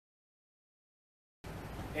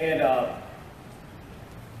In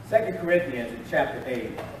 2 Corinthians in chapter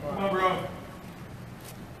 8. Come on, bro.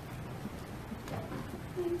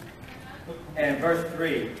 And verse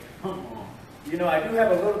 3. You know, I do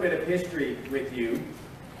have a little bit of history with you.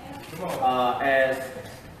 As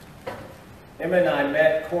Emma and I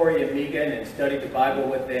met Corey and Megan and studied the Bible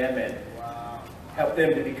with them and helped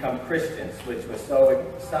them to become Christians, which was so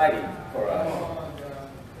exciting for us.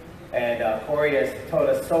 And Corey has told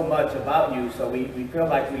us so much about you, so we feel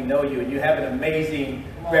like we know you, and you have an amazing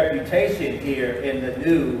reputation here in the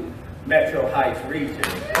new Metro Heights region.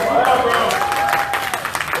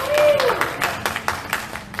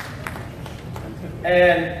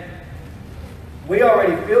 And we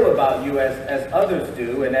already feel about you as others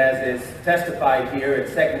do, and as is testified here in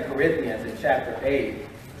 2 Corinthians in chapter 8,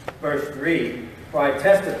 verse 3, for I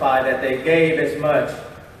testify that they gave as much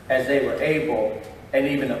as they were able, and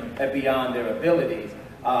even beyond their abilities.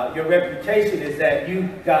 Your reputation is that you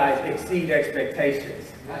guys exceed expectations.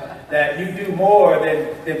 That you do more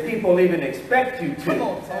than people even expect you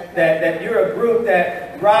to. That you're a group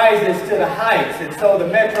that rises to the heights. And so the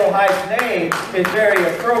Metro Heights name is very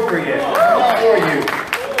appropriate for you.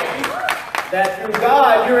 That through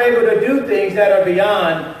God, you're able to do things that are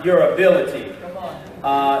beyond your ability.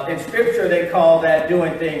 In Scripture, they call that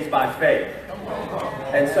doing things by faith.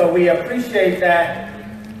 And so we appreciate that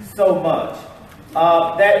so much.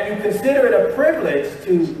 That you consider it a privilege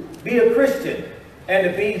to be a Christian and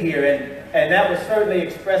to be here. And that was certainly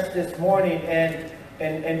expressed this morning. And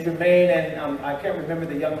Jermaine, and I can't remember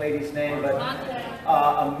the young lady's name, but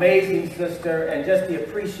amazing sister, and just the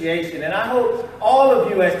appreciation. And I hope all of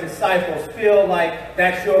you as disciples feel like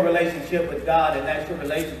that's your relationship with God, and that's your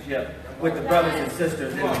relationship with the brothers and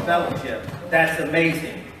sisters in the fellowship. That's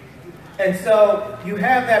amazing. And so you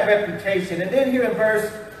have that reputation. And then here in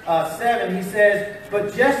verse 7, he says,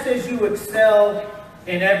 but just as you excel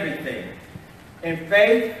in everything, in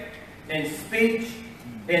faith, in speech,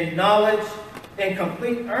 in knowledge, in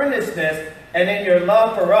complete earnestness, and in your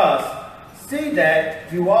love for us, see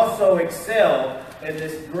that you also excel in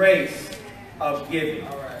this grace of giving.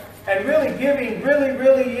 And really, giving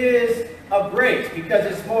really is a grace, because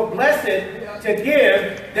it's more blessed to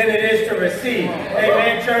give than it is to receive.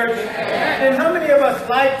 Amen, church? And how many of us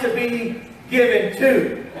like to be given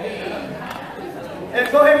to? And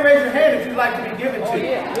go ahead and raise your hand if you'd like to be given to.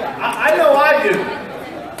 I know I do.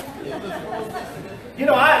 You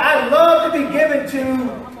know, I love to be given to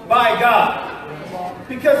by God,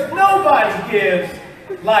 because nobody gives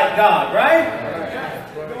like God, right?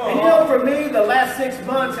 And you know, for me, the last 6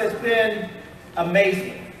 months has been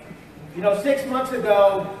amazing. You know, 6 months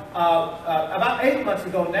ago, about 8 months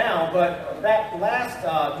ago now, but that last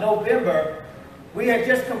November, we had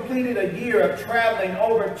just completed a year of traveling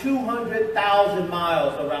over 200,000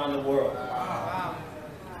 miles around the world.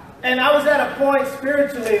 And I was at a point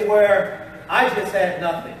spiritually where I just had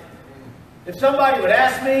nothing. If somebody would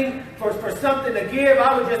ask me for something to give,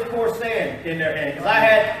 I would just pour sand in their hand, because I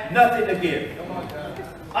had nothing to give.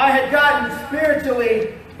 I had gotten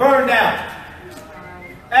spiritually burned out.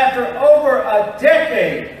 After over a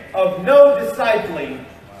decade of no discipling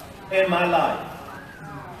in my life.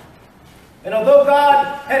 And although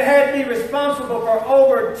God had had me responsible for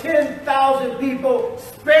over 10,000 people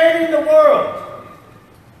spanning the world,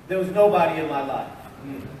 there was nobody in my life.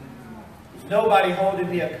 There's nobody holding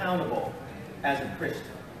me accountable as a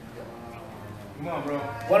Christian. Come on, bro.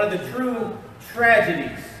 One of the true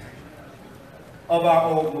tragedies of our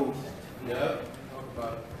old movement. Yeah. Talk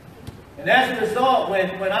about it. And as a result,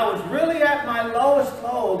 when I was really at my lowest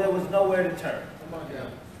low, there was nowhere to turn.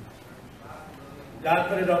 God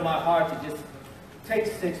put it on my heart to just take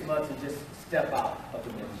 6 months and just step out of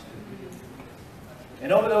the ministry.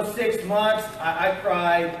 And over those 6 months, I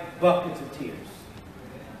cried buckets of tears.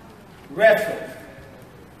 Wrestled.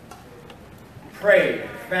 Prayed,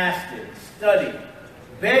 fasted, studied,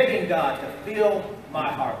 begging God to fill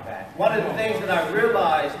my heart back. One of the things that I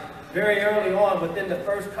realized very early on, within the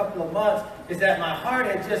first couple of months, is that my heart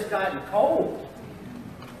had just gotten cold.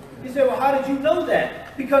 You say, well, how did you know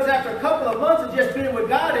that? Because after a couple of months of just being with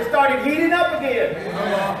God, it started heating up again.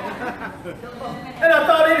 And I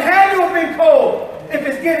thought it had to have been cold if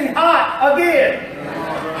it's getting hot again.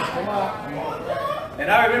 And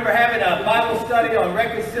I remember having a Bible study on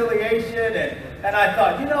reconciliation, and I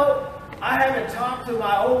thought, you know, I haven't talked to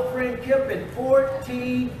my old friend Kip in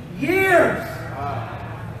 14 years.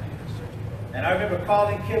 And I remember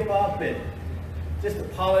calling Kip up and just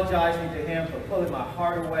apologizing to him for pulling my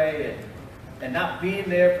heart away and not being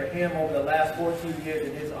there for him over the last 14 years,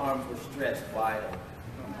 and his arms were stretched wide open.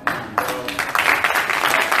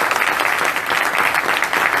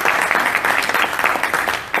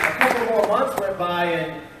 went by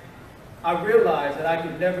and I realized that I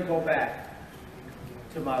could never go back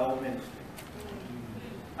to my old ministry.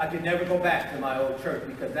 I could never go back to my old church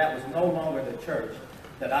because that was no longer the church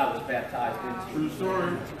that I was baptized into. True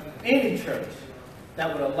story. Any church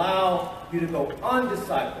that would allow you to go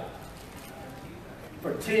undiscipled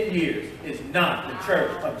for 10 years is not the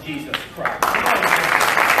church of Jesus Christ.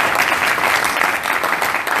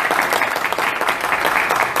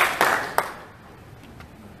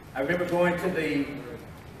 I remember going to the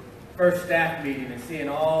first staff meeting and seeing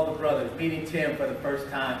all the brothers, meeting Tim for the first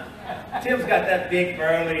time. Tim's got that big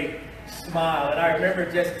burly smile, and I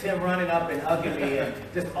remember just Tim running up and hugging me, and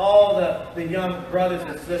just all the young brothers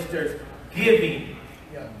and sisters giving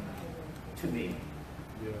to me.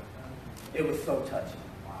 It was so touching.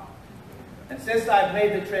 And since I've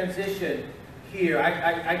made the transition here,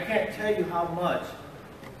 I can't tell you how much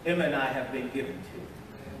Emma and I have been given to.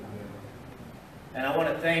 And I want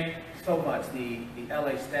to thank so much the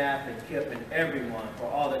LA staff and Kip and everyone for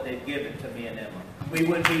all that they've given to me and Emma. We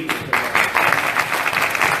wouldn't be here today.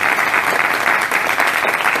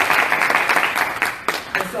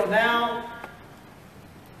 And so now,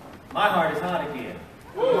 my heart is hot again.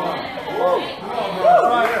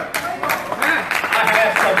 I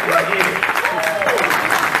have something to give.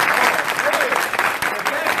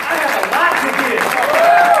 I have a lot to give.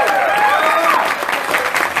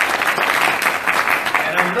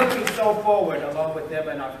 And I'm looking so forward, along with them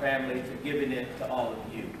and our family, to giving it to all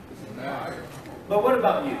of you. But what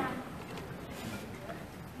about you?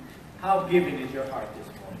 How giving is your heart this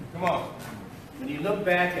morning? Come on. When you look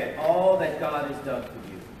back at all that God has done for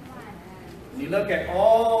you, when you look at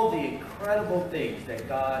all the incredible things that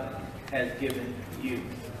God has given you,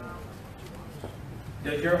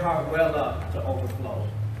 does your heart well up to overflow?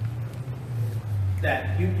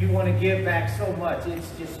 That you want to give back so much,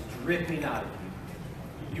 it's just dripping out of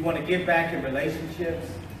you. You want to give back in relationships.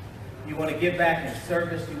 You want to give back in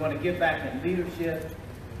service. You want to give back in leadership.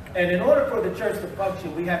 And in order for the church to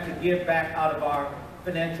function, we have to give back out of our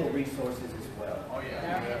financial resources as well. Oh,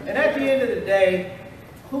 yeah. And at the end of the day,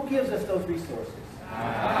 who gives us those resources?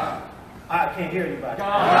 I can't hear anybody.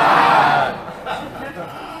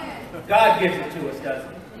 God gives it to us,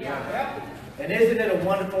 doesn't he? Yeah. And isn't it a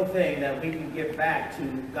wonderful thing that we can give back to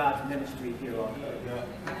God's ministry here on earth?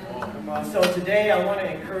 So today I want to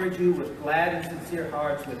encourage you with glad and sincere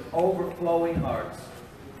hearts, with overflowing hearts,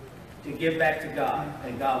 to give back to God,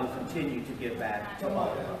 and God will continue to give back to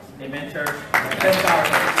all of us. Amen, church? Let's bow our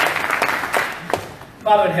heads.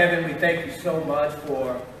 Father in heaven, we thank you so much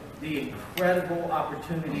for the incredible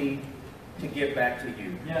opportunity to give back to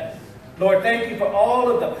you. Yes. Lord, thank you for all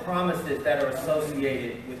of the promises that are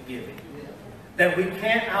associated with giving, that we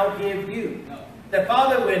can't outgive you. That,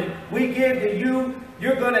 Father, when we give to you,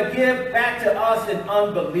 you're going to give back to us in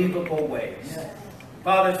unbelievable ways. Yes.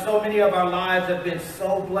 Father, so many of our lives have been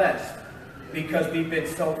so blessed because we've been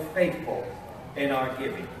so faithful in our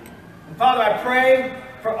giving. And Father, I pray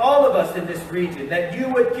for all of us in this region that you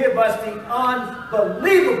would give us the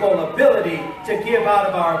unbelievable ability to give out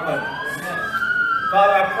of our abundance. Yes.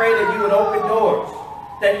 Father, I pray that you would open doors,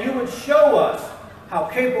 that you would show us how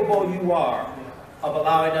capable you are of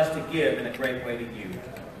allowing us to give in a great way to you.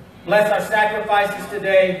 Bless our sacrifices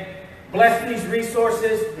today. Bless these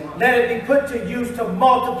resources. Let it be put to use to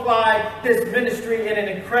multiply this ministry in an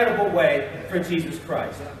incredible way for Jesus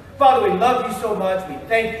Christ. Father, we love you so much. We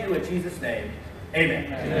thank you in Jesus' name. Amen.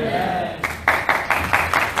 Amen.